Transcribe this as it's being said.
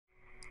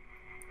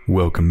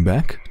Welcome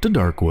back to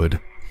Darkwood.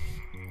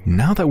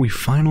 Now that we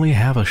finally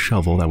have a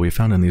shovel that we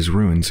found in these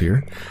ruins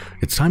here,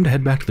 it's time to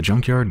head back to the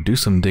junkyard, do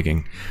some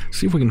digging,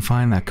 see if we can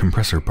find that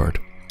compressor part.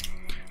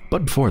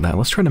 But before that,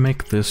 let's try to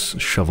make this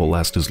shovel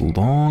last as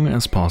long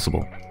as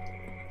possible.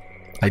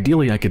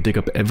 Ideally, I could dig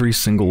up every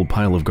single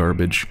pile of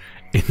garbage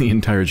in the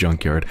entire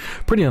junkyard.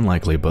 Pretty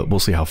unlikely, but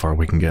we'll see how far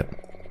we can get.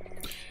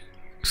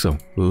 So,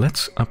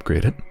 let's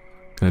upgrade it.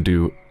 Gonna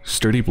do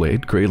sturdy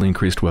blade, greatly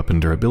increased weapon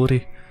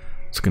durability.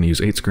 It's gonna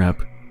use 8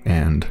 scrap,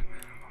 and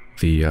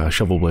the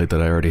shovel blade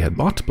that I already had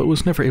bought, but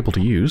was never able to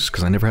use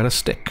because I never had a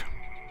stick.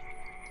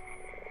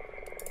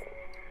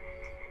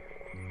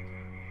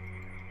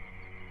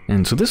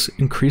 And so this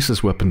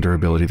increases weapon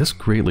durability, this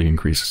greatly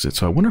increases it,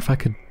 so I wonder if I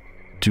could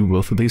do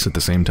both of these at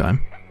the same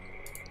time.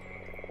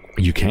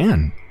 You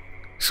can!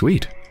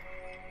 Sweet.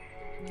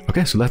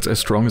 Okay, so that's as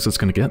strong as it's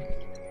gonna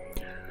get.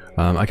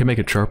 I can make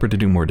it sharper to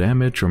do more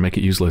damage, or make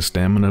it use less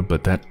stamina,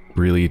 but that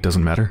really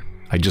doesn't matter.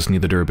 I just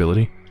need the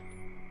durability.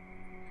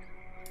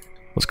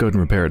 Let's go ahead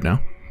and repair it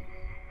now.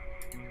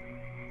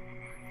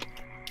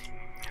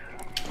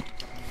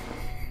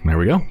 There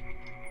we go.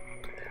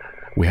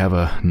 We have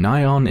a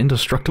nigh-on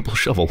indestructible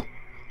shovel.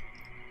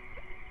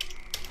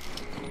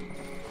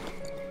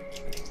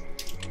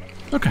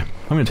 Okay,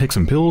 I'm gonna take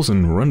some pills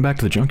and run back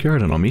to the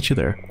junkyard and I'll meet you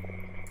there.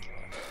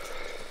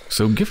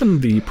 So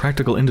given the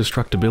practical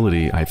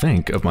indestructibility, I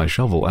think, of my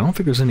shovel, I don't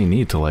think there's any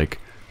need to, like,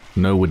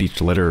 know what each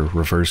letter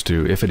refers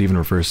to, if it even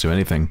refers to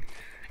anything,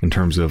 in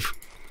terms of,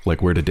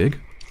 like, where to dig.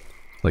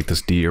 Like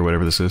this D or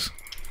whatever this is.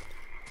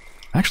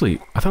 Actually,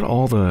 I thought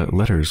all the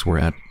letters were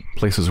at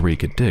places where you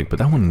could dig, but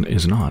that one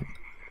is not.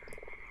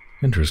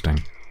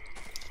 Interesting.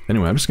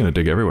 Anyway, I'm just gonna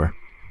dig everywhere.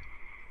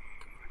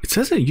 It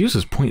says it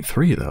uses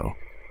 0.3 though.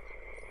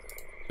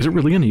 Is it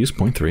really gonna use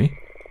 0.3?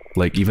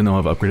 Like, even though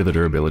I've upgraded the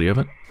durability of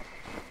it?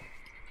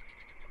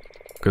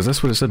 Because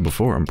that's what it said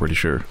before, I'm pretty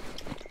sure.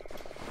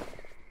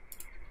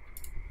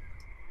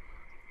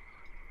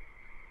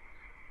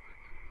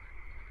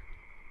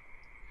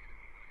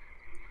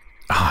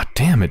 Ah,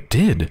 damn, it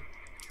did!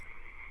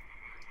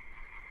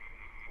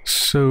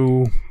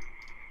 So...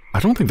 I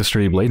don't think the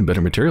sturdy blade and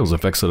better materials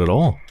affects it at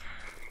all.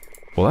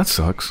 Well, that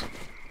sucks.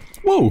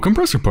 Whoa,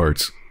 compressor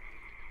parts!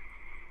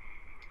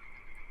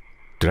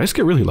 Did I just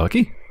get really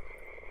lucky?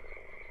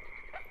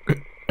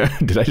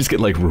 Did I just get,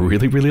 like,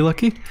 really, really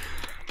lucky?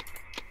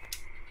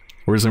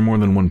 Or is there more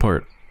than one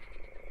part?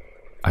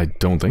 I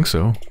don't think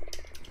so.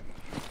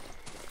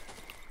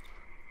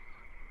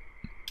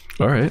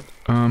 Alright,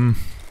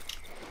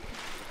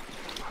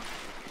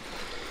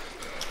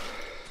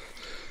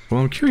 well,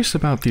 I'm curious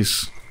about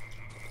these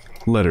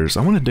letters.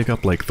 I want to dig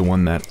up, like, the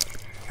one that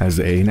has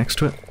the A next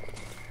to it.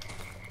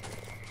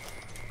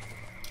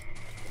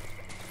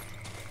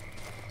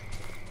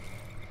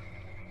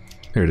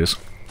 There it is.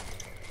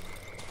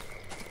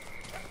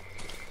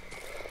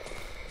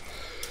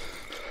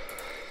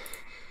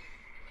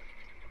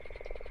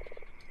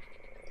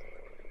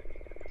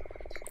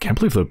 Can't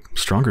believe the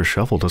stronger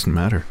shovel doesn't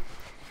matter.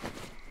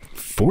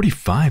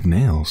 45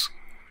 nails.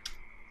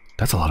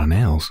 That's a lot of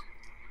nails.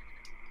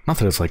 Not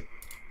that it's, like,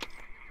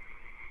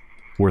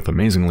 worth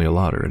amazingly a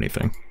lot or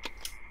anything.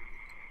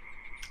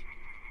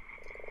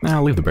 Nah,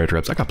 I'll leave the bear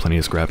traps. I got plenty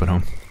of scrap at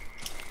home.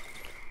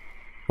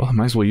 Well, I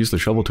might as well use the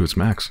shovel to its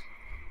max.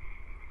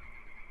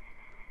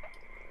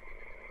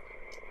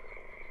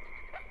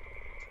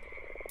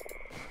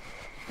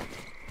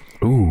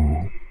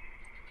 Ooh.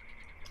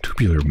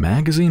 Tubular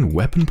magazine,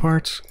 weapon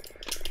parts.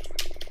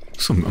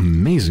 Some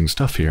amazing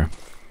stuff here.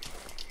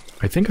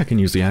 I think I can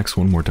use the axe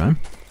one more time.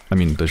 I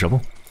mean, the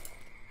shovel.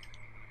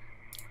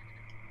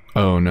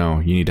 Oh no,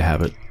 you need to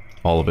have it.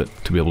 All of it,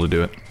 to be able to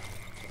do it.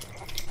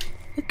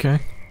 Okay.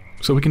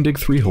 So we can dig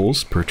 3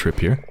 holes per trip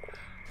here.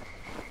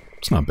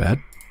 It's not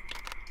bad.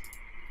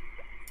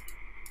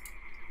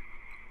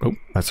 Oh,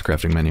 that's the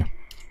crafting menu.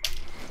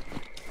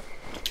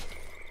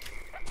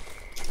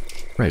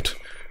 Right.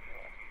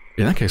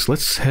 In that case,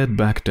 let's head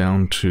back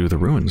down to the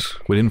ruins.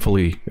 We didn't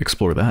fully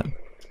explore that.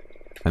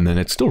 And then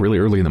it's still really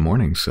early in the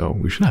morning, so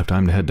we should have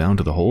time to head down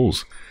to the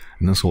holes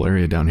in this whole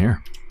area down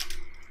here.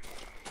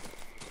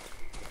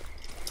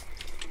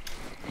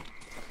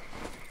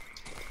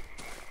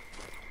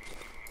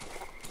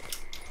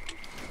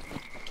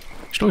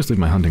 I should always leave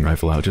my hunting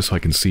rifle out just so I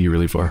can see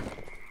really far.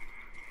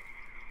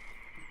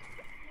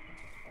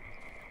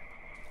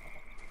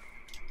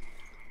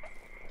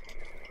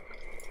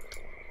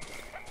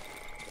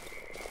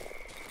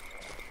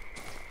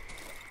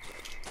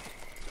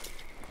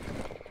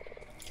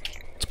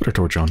 Let's put our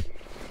torch on.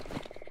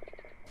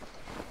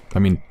 I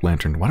mean,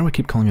 lantern. Why do I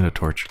keep calling it a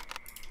torch?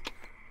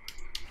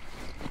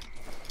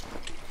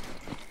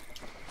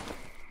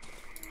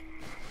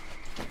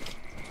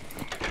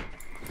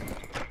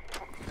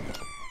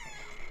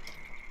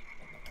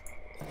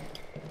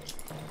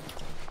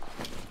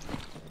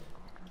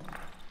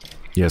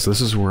 Yes,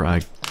 this is where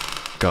I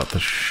got the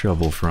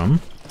shovel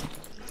from.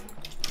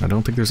 I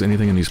don't think there's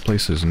anything in these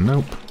places.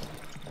 Nope.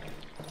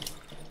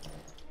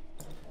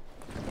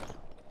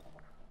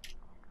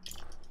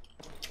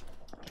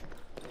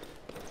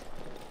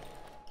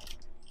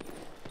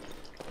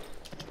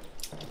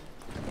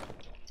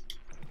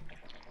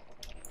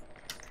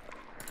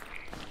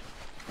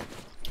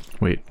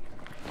 Wait.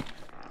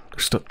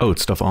 There's stuff. Oh,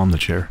 it's stuff on the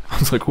chair. I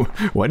was like,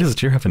 why does the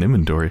chair have an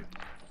inventory?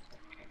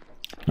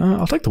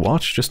 I'll take the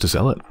watch just to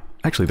sell it.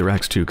 Actually, the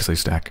racks too, because they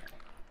stack.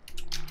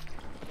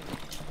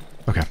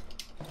 Okay.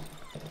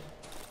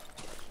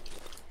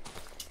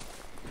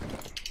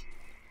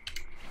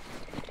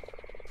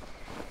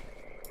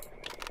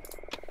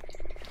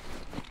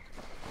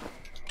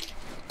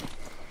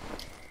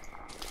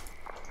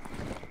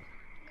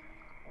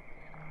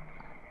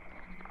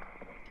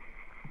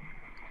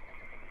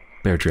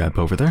 Bear trap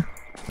over there.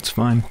 That's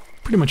fine.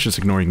 Pretty much just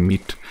ignoring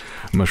meat,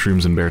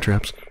 mushrooms, and bear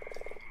traps.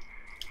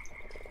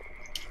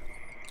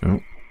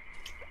 Oh.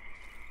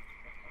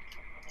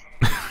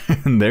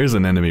 And there's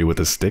an enemy with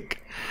a stick.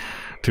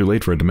 Too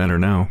late for it to matter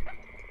now.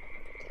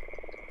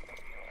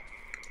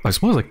 I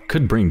suppose I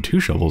could bring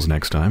 2 shovels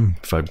next time,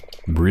 if I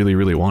really,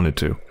 really wanted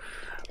to.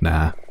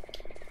 Nah.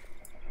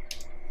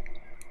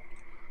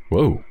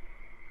 Whoa.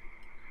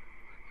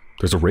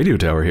 There's a radio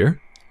tower here.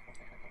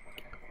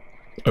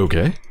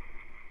 Okay.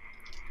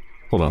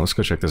 Hold on, let's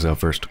go check this out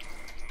first.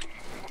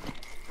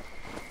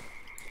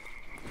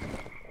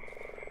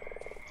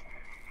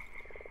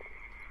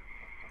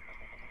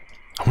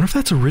 I wonder if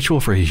that's a ritual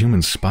for a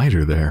human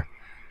spider there.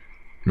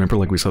 Remember,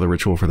 like, we saw the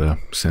ritual for the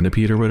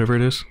centipede or whatever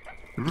it is?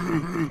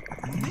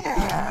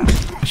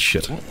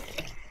 Shit.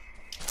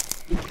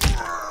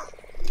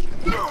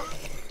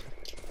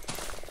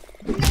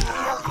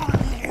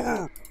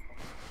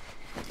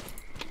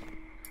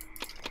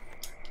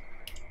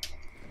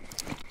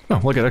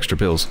 Oh, look at extra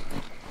pills.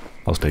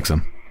 I'll take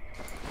some.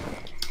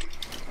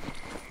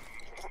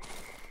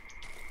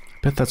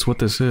 Bet that's what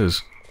this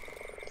is.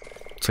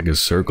 It's like a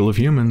circle of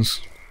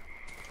humans.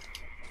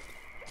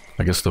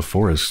 I guess the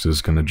forest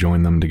is gonna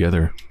join them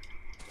together.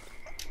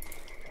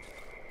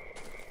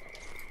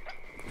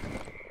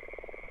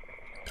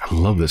 I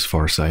love this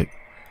far sight.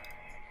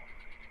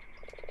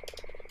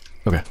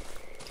 Okay.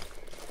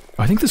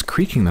 I think this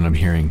creaking that I'm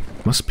hearing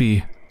must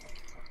be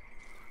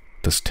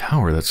this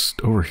tower that's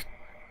over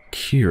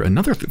here.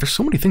 There's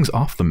so many things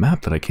off the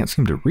map that I can't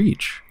seem to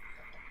reach.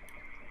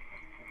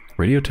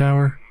 Radio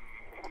tower.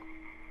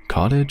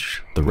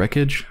 Cottage. The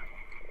wreckage.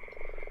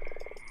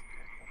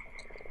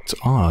 It's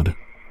odd. I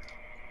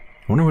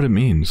wonder what it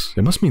means.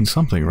 It must mean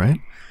something, right?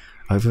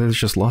 Either there's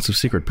just lots of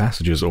secret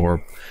passages,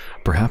 or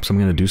perhaps I'm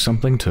gonna do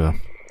something to,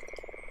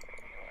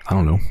 I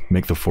don't know,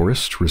 make the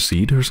forest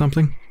recede or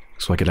something?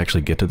 So I could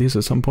actually get to these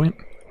at some point?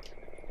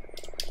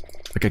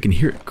 Like, I can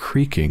hear it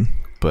creaking,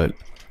 but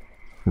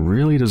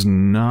really does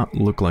not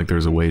look like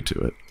there's a way to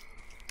it.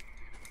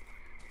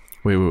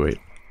 Wait.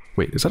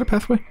 Wait, is that a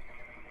pathway?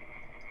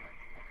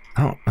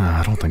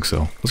 I don't think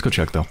so. Let's go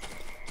check, though.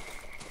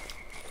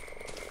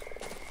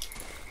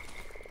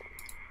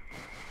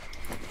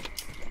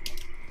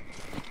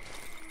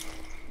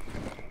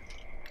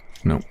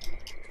 Nope.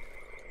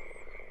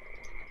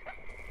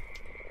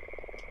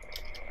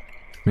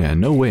 Yeah,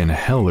 no way in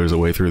hell there's a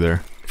way through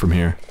there from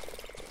here.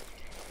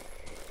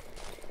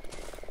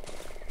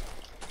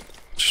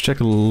 Just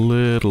check a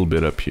little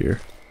bit up here.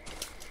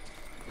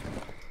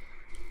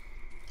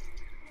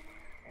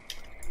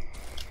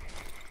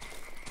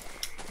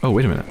 Oh,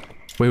 wait a minute.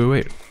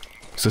 Wait.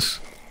 Is this...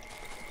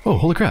 Oh,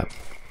 holy crap.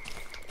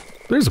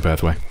 There's a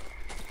pathway.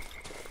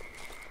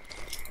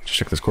 Just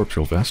check this corpse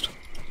real fast.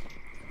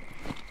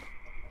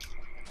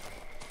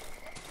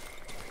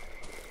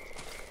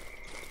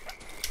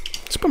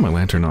 Let's put my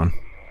lantern on.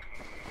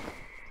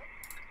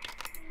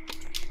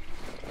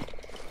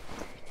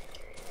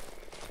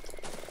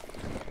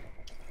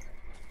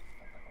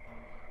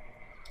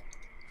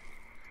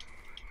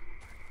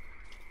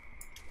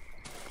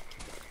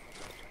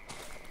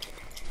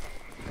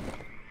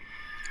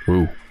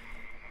 Whoa.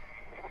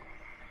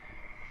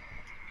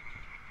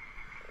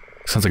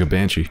 Sounds like a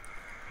banshee.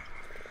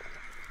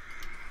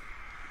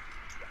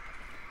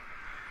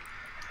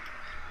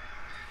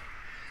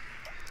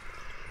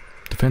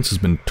 The fence has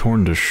been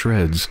torn to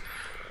shreds.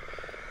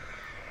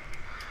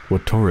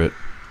 What tore it?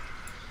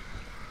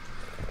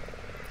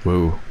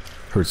 Whoa.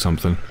 Heard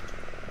something.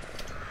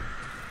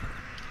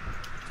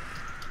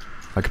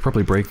 I could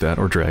probably break that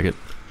or drag it.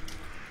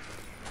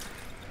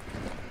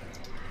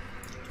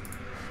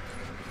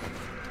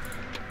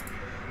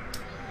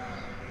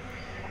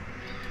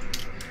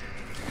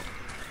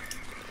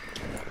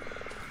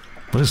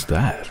 What is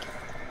that?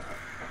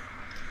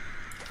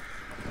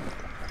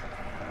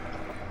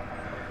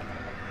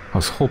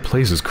 This whole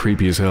place is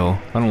creepy as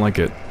hell. I don't like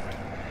it.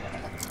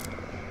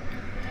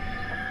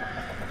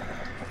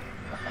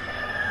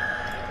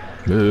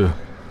 Ugh.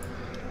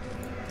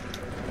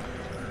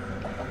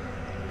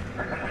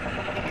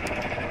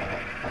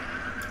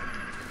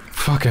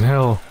 Fucking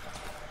hell.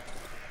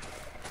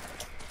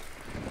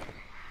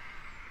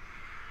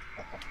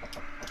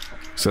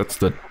 So that's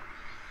the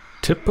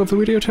tip of the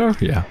radio tower?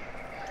 Yeah.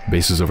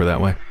 Base is over that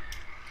way.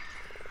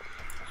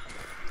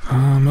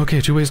 Okay,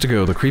 2 ways to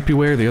go. The creepy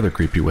way or the other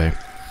creepy way.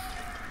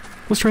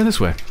 Let's try this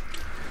way.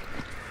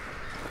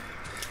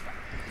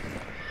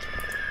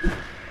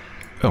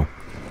 Oh.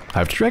 I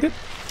have to drag it?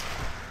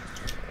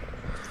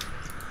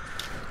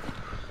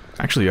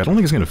 Actually, I don't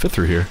think it's gonna fit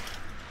through here.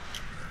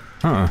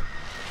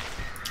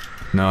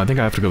 No, I think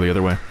I have to go the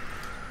other way.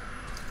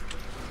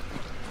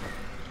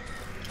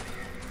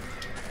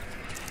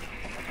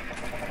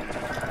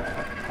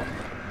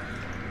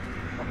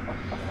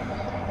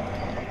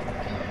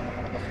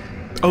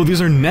 Oh,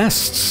 these are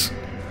nests!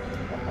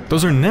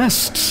 Those are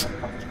nests!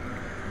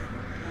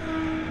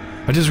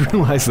 I just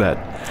realized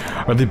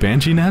that. Are they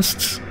banshee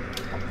nests?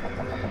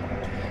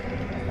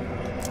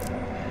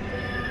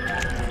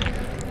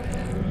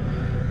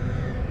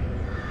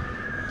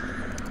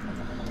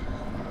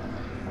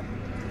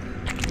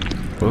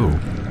 Whoa.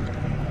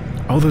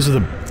 Oh, those are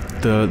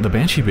the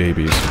banshee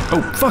babies.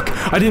 Oh, fuck!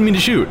 I didn't mean to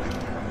shoot!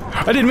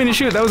 I didn't mean to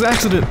shoot! That was an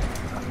accident!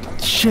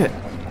 Shit!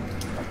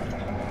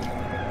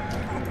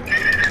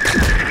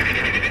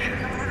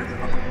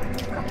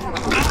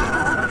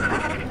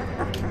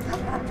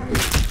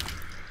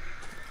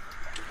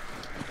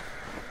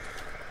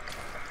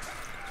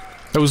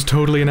 That was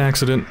totally an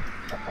accident.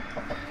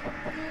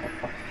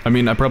 I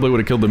mean, I probably would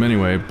have killed them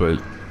anyway,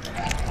 but...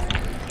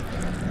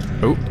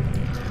 Oh.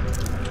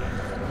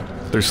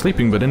 They're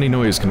sleeping, but any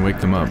noise can wake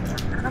them up.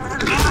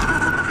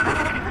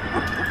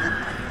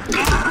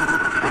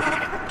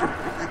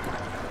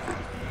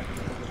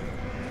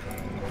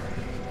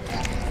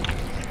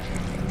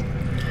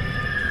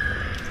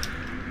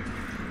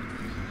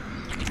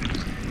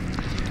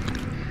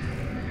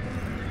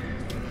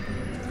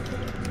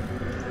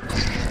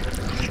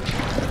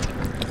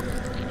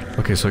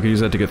 Okay, so I can use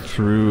that to get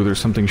through. There's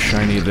something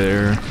shiny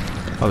there.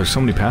 Oh, there's so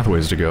many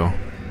pathways to go.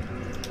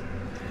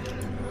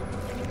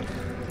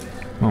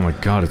 Oh my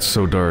god, it's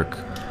so dark.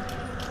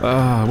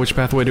 Which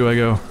pathway do I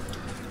go?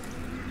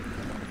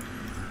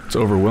 It's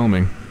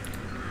overwhelming.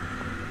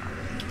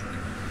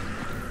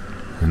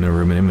 And no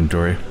room in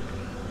inventory.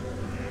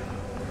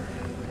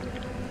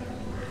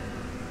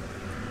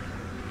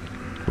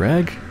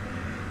 Rag?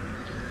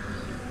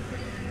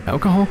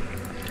 Alcohol?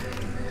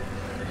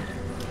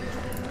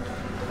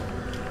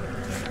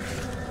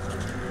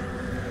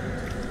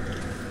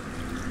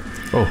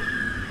 Oh.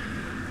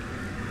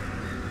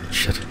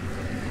 Shit.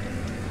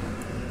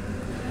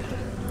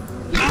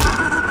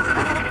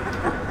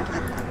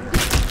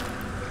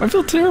 I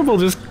feel terrible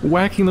just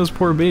whacking those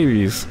poor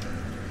babies.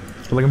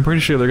 But, like, I'm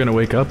pretty sure they're gonna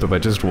wake up if I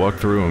just walk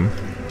through them.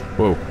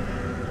 Whoa.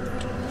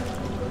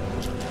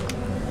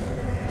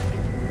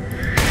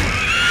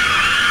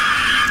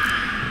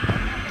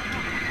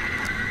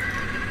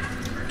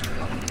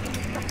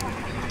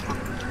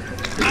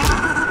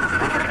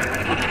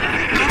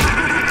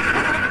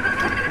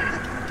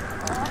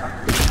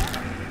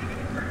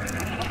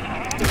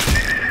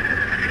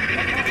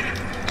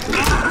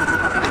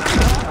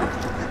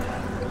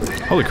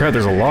 Holy crap,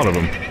 there's a lot of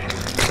them.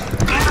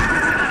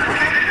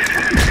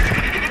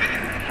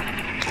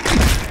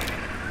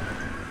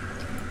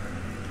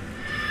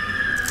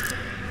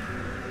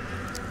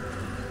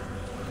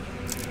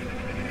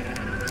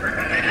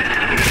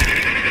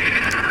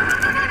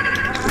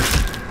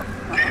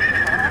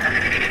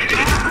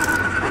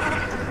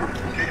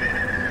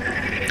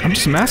 I'm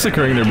just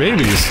massacring their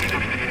babies.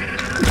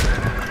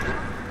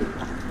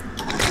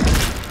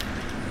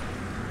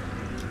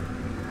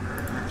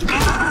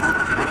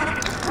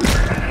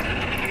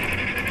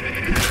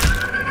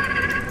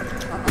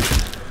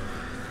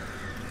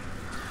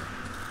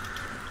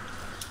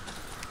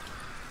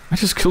 I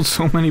just killed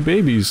so many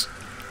babies.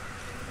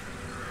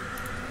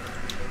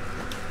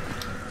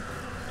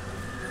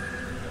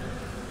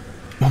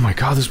 Oh my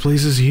god, this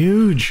place is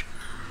huge!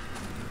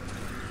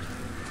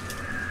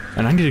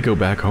 And I need to go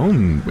back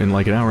home in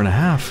like an hour and a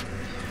half.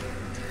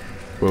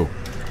 Whoa.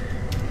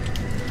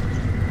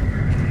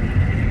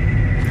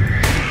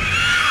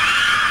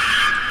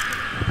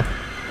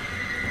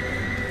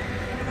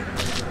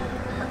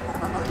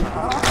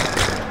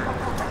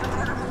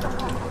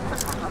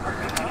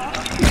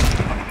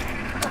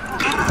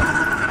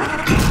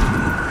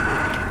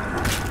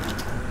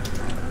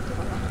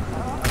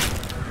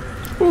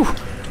 Ooh,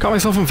 caught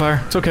myself on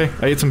fire. It's okay.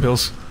 I ate some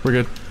pills. We're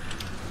good.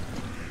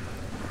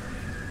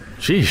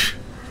 Sheesh.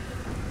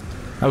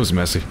 That was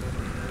messy.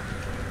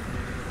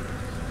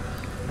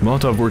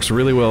 Molotov works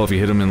really well if you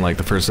hit them in like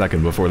the first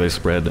second before they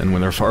spread and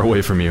when they're far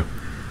away from you.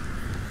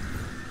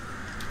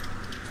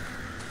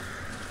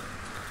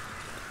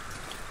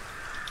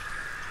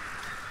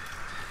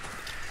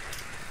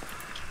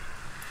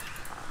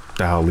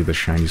 I'll leave the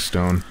shiny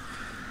stone.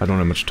 I don't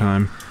have much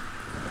time.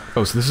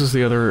 Oh, so this is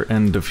the other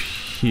end of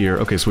here.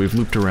 Okay, so we've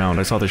looped around.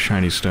 I saw the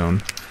shiny stone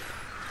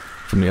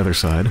from the other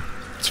side.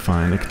 It's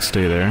fine, it can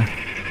stay there.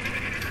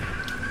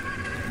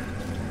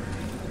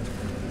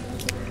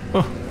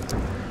 Oh.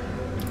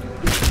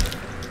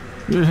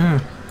 Yeah.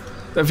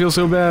 That feels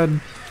so bad.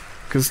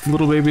 Because the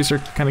little babies are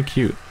kind of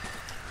cute.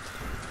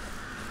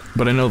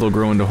 But I know they'll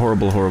grow into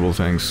horrible, horrible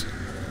things.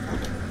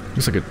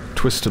 Looks like a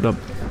twisted up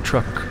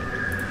truck.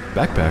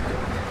 Backpack.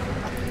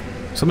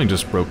 Something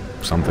just broke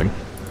something.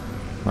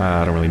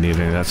 I don't really need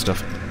any of that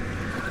stuff.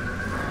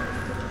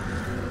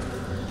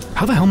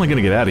 How the hell am I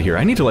gonna get out of here?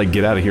 I need to, like,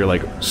 get out of here,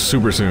 like,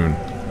 super soon.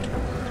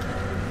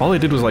 All I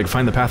did was, like,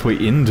 find the pathway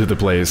into the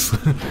place.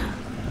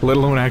 Let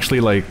alone actually,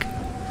 like,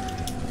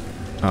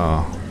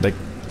 Oh, they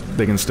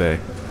can stay.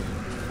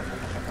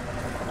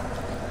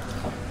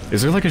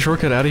 Is there like a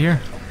shortcut out of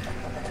here?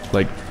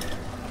 Like,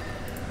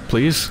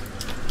 please?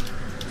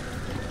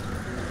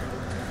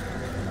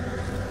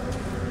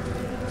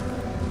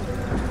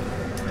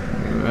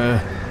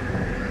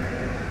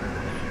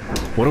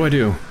 What do I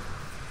do?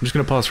 I'm just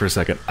gonna pause for a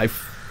second.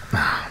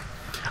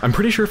 I'm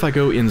pretty sure if I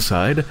go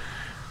inside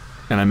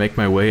and I make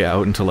my way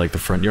out into like the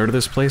front yard of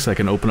this place, I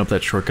can open up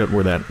that shortcut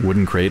where that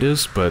wooden crate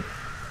is, but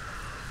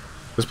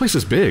this place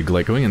is big.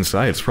 Like, going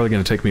inside, it's probably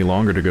gonna take me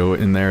longer to go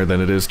in there than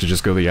it is to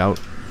just go the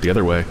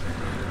other way.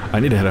 I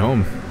need to head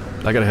home.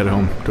 I gotta head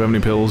home. Do I have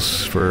any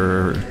pills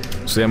for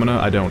stamina?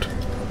 I don't.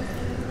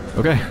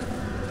 Okay.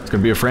 It's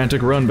gonna be a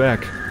frantic run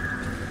back.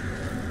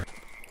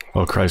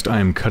 Oh Christ, I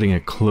am cutting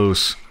it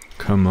close.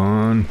 Come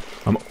on.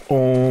 I'm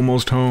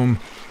almost home.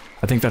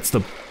 I think that's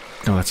the...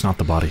 No, that's not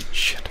the body.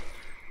 Shit.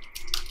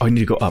 Oh, I need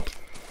to go up.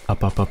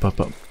 Up, up, up, up,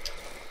 up.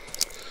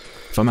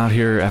 If I'm out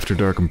here after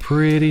dark, I'm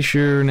pretty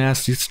sure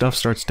nasty stuff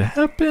starts to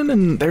happen,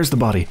 and there's the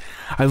body.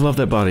 I love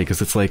that body,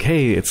 because it's like,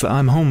 hey, it's the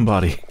I'm home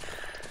body.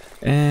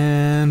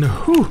 And...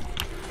 whew!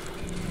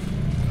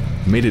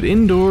 Made it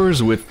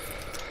indoors with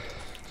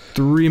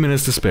 3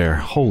 minutes to spare.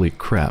 Holy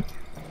crap.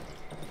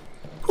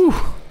 Whew!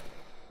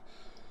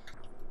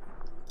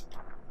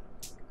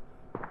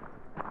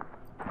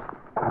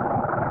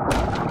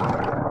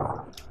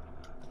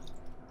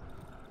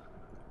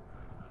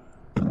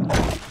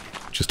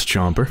 Just a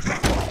chomper.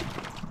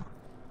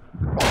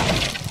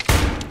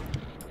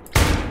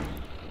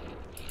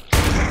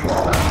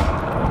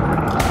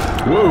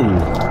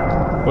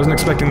 Whoa! Wasn't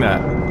expecting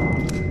that.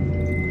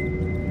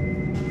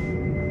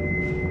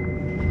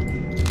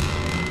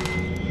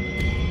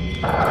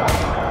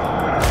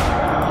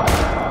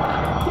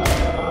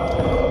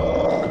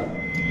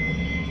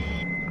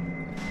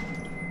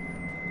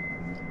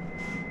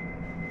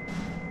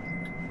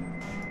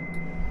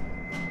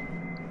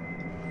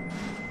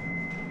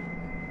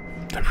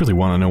 I really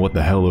want to know what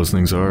the hell those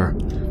things are.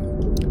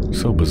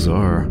 So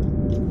bizarre.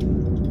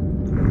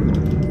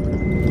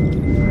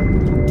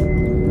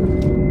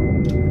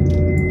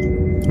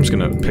 I'm just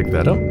gonna pick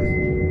that up.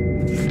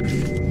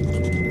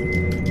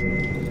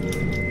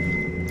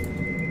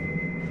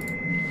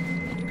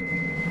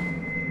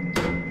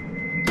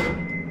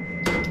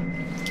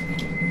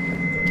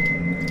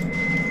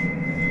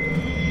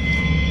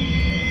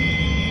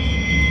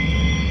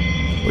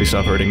 Will you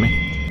stop hurting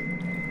me?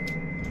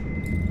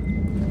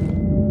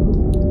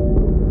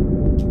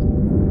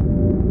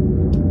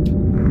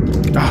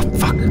 Ah,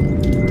 fuck!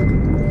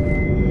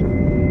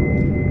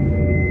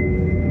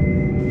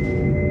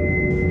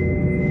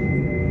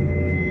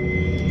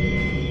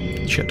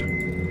 Shit.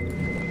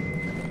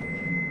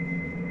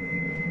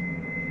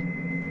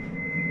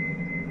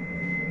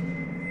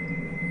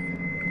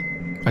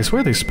 I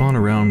swear they spawn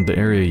around the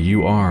area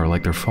you are,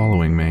 like they're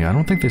following me. I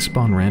don't think they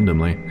spawn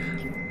randomly.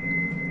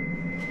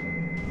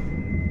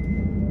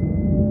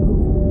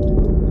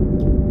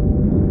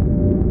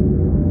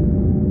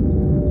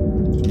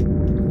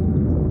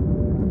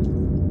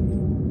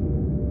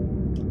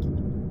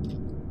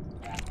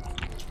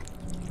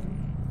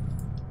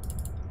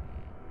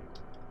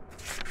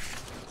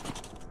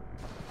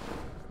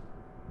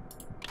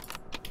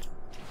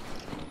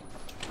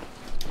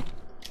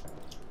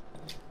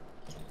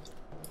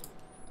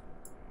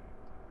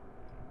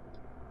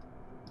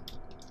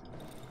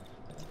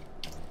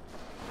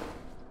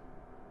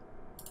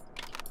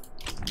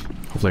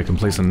 Hopefully I can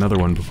place another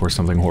one before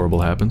something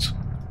horrible happens.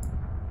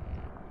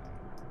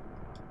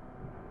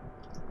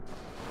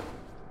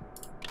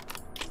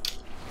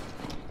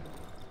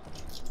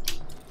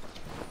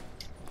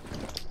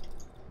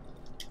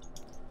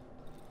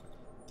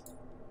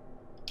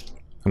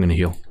 I'm gonna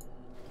heal.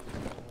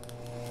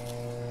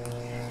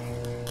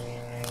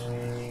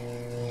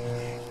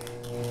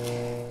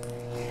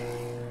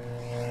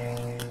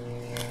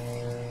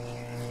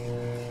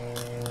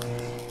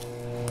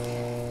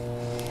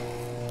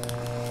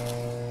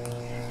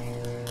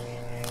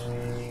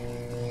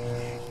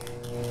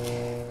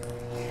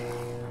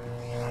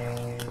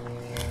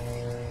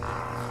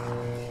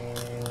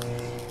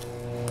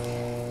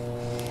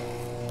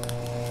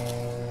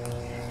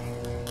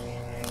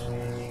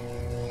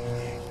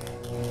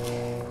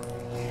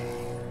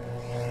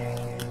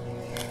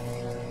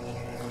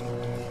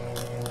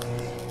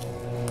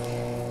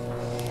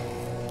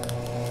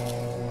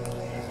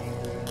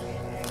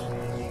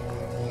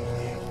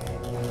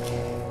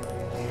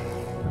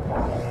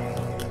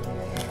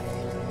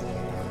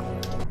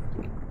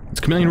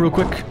 Chameleon real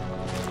quick.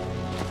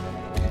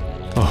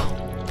 Oh.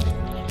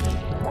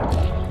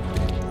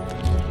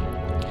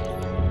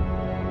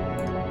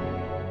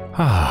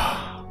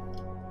 Ah.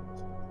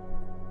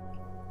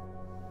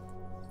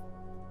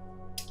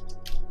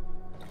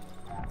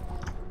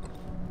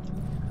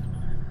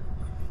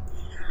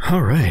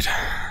 All right.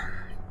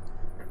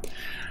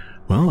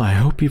 Well, I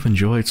hope you've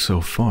enjoyed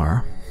so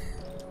far.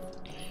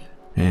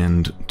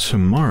 And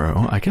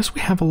tomorrow, I guess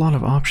we have a lot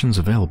of options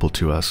available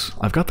to us.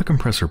 I've got the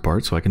compressor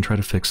part, so I can try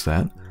to fix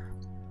that.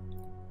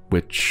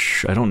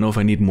 which I don't know if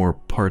I need more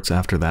parts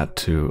after that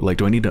to... Like,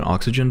 do I need an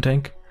oxygen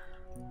tank?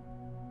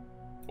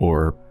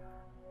 Or...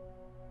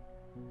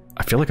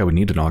 I feel like I would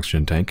need an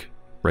oxygen tank,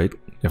 right?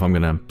 If I'm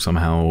gonna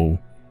somehow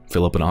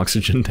fill up an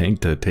oxygen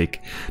tank to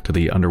take to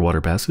the underwater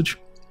passage.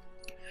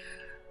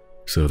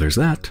 So there's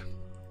that.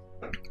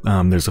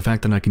 There's the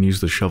fact that I can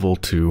use the shovel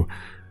to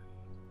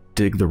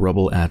dig the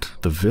rubble at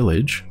the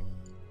village,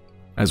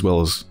 as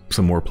well as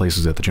some more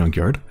places at the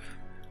junkyard.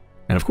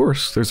 And of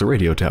course, there's the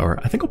radio tower.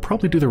 I think I'll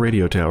probably do the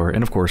radio tower,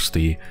 and of course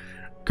the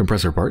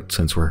compressor part,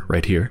 since we're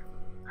right here.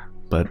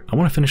 But I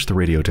want to finish the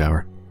radio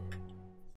tower.